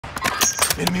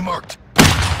Enemy marked.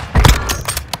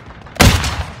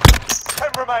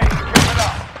 10 remaining. Keep it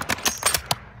up.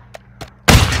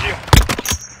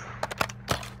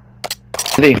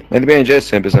 علی بیا اینجا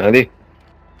اسم بزن علی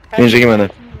اینجا که منه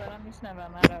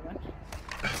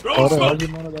آره حاجی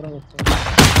منو دارم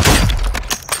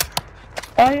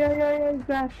آی آی آی آی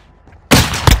زد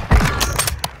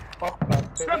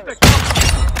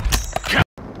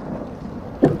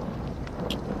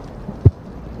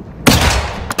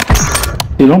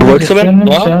ایران باکس رجیستر من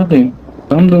نمیشه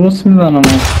دارم درست میزنم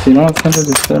ایران اصلا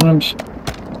رجیستر نمیشه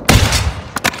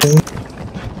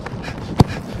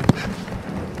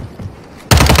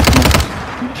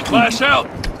Flash out.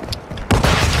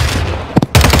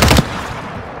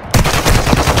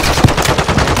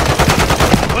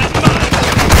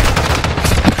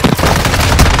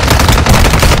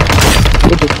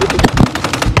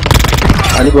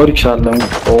 علی باری کلم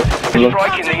خب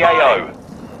Striking the AO.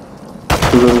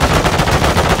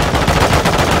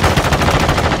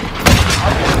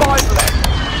 Only 5 left.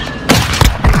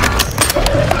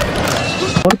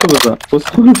 باری تو بزن بس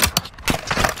کنی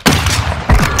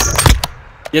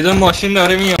یه دون ماشین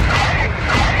داره میاد.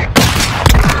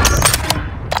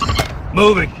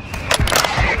 Moving.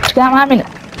 دم همینه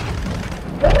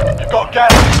You've got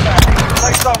gas inbound.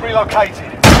 Safe zone relocated.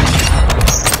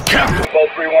 Ball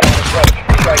 3-1 on approach.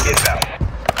 Straight inbound.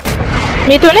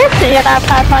 میدونستی یه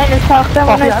نفر پایین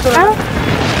ساختمون هستم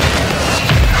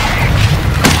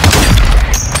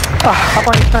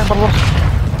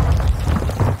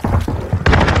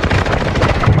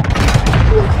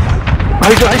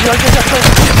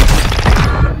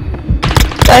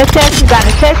داره سیف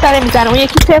میزنه سیف داره میزنه اون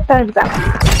یکی سیف داره میزنه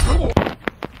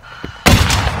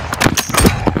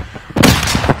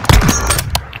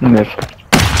نف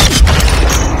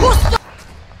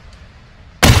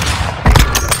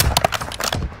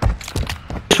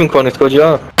شون کنید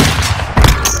کجا؟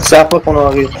 صف خونه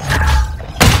آقی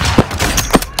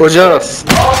کجاست؟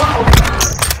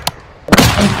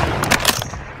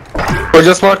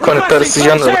 کجاست مارک کنید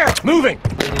پرسیجن داره Moving.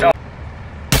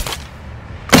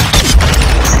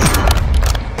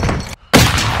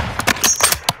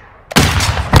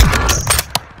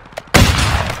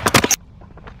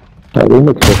 این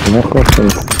مکتب نخواستم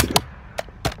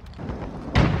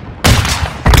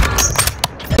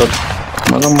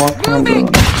منم مارک کنم دارم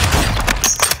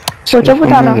کجا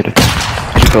بود الان؟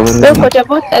 به کجا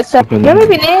بود؟ یا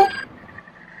ببینی؟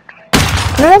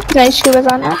 نمیتونه ایشکی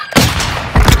بزنه؟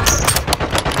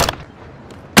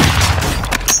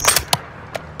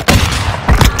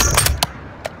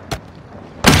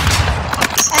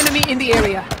 Enemy in the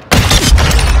area.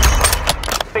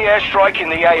 The airstrike in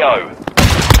the AO.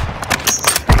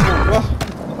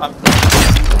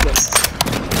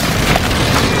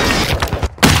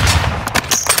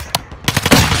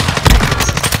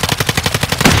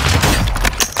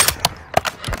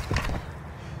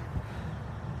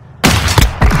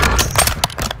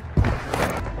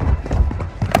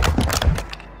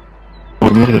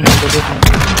 آرمور داره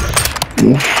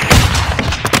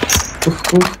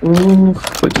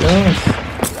کجاست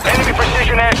Enemy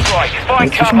precision airstrike.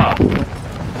 Find cover.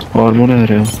 آرمور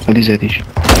داره ولی زدیش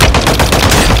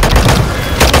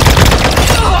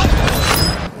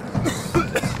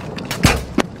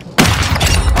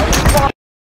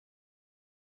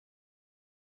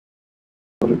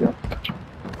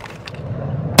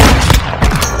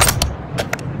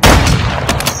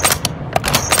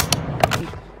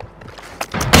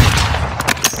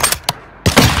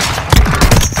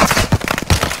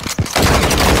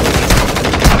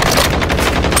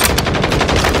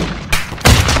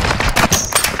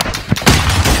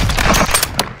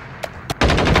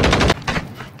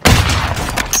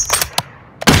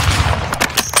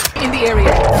In the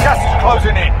area. Gas is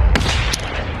closing in.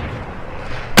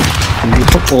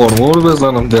 خب آرمور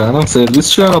بزنم دهنم سرویس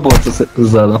چرا با تو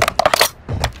زدم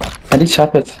علی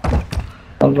چپت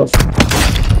حال راست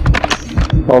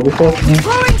آبی خورد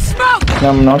Throwing smoke.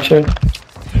 نم ناچه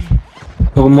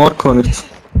آقا مارک کنید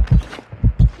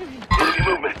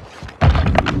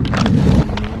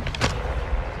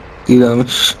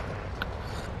دیدمش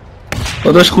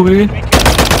داداش خوبی؟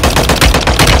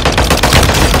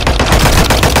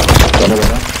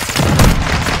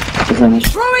 بزنش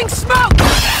Throwing smoke.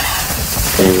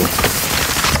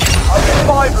 Only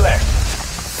 5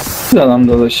 left. زدم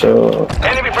داداشو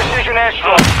Enemy precision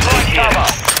airstrike. Find cover.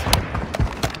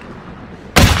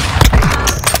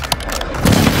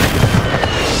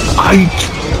 ای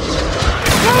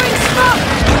Throwing smoke.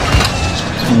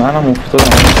 منم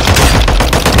افتادم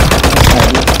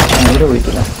علی رو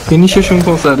بگیرم فینیششون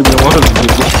کن سری به ما رو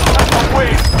بگیر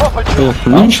Win. Proper job. اوه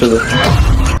نام شده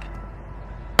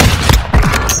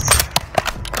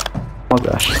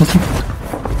مادر.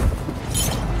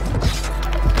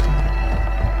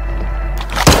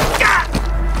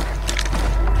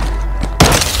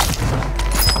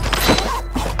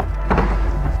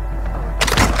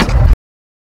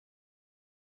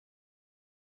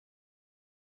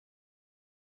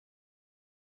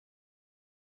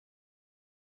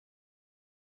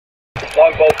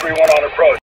 Longbow 3-1 on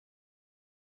approach.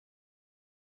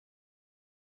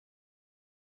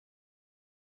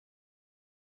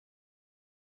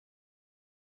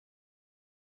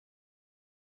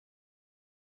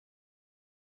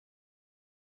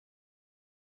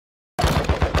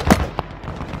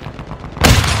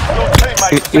 Your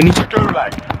teammates sent to the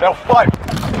gulag. They'll fight.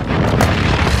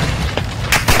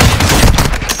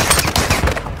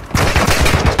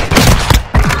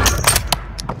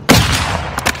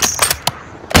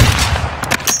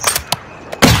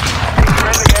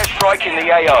 Friendly airstrike in the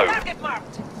AO.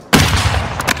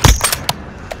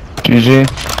 GG.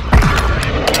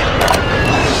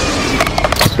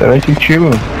 سرعتی چی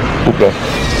بود؟ خوب رفت.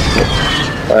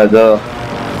 بعدا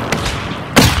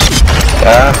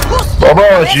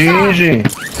بابا جی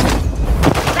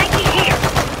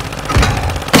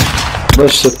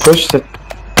پشتت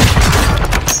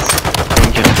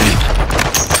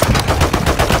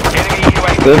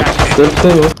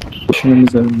شنو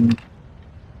میزنم.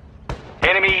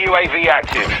 Enemy UAV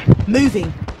active. Moving.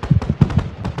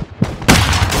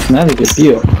 نه دیگه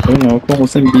بیا. ببین کن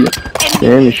حسین بیا.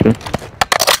 نمیشه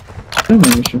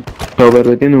نمیشه. کابر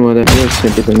بدین اومده بیا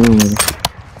سیم بزنیم اومده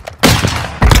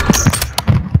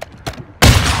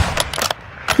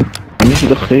همیشه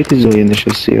دا خیلی زایه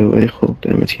نشستی ولی خوب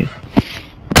دمت گرم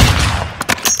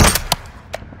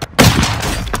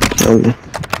یالا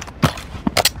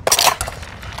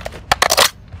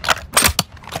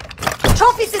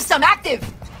Trophy system active.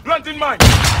 Planting mine.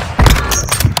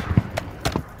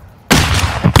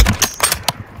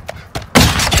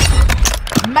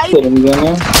 Made. داره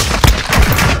میزنم.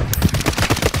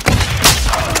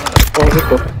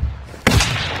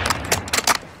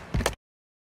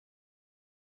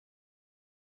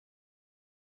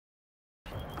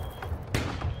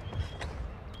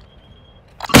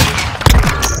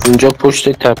 اینجا پشت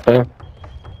تپه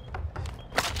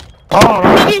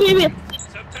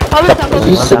Your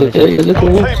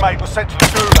teammate was sent to the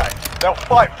gulag. They'll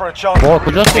fight for a chance.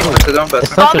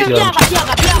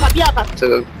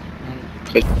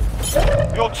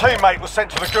 Your teammate was sent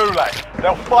to the gulag.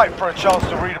 They'll fight for a chance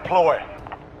to redeploy.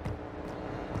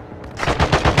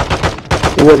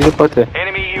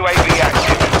 Enemy UAV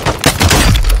active.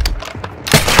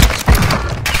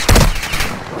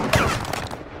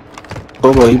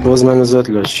 بابا این باز من زد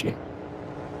لاشی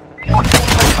Your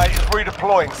teammate is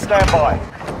redeploying. Stand by.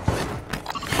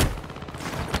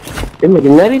 مگه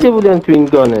نریده بودن تو این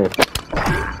گانه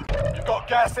You've got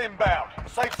gas inbound.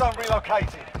 Safe zone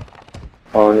relocated.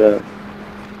 آره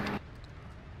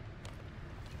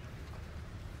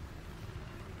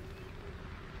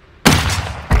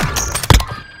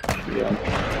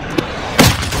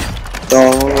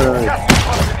Gas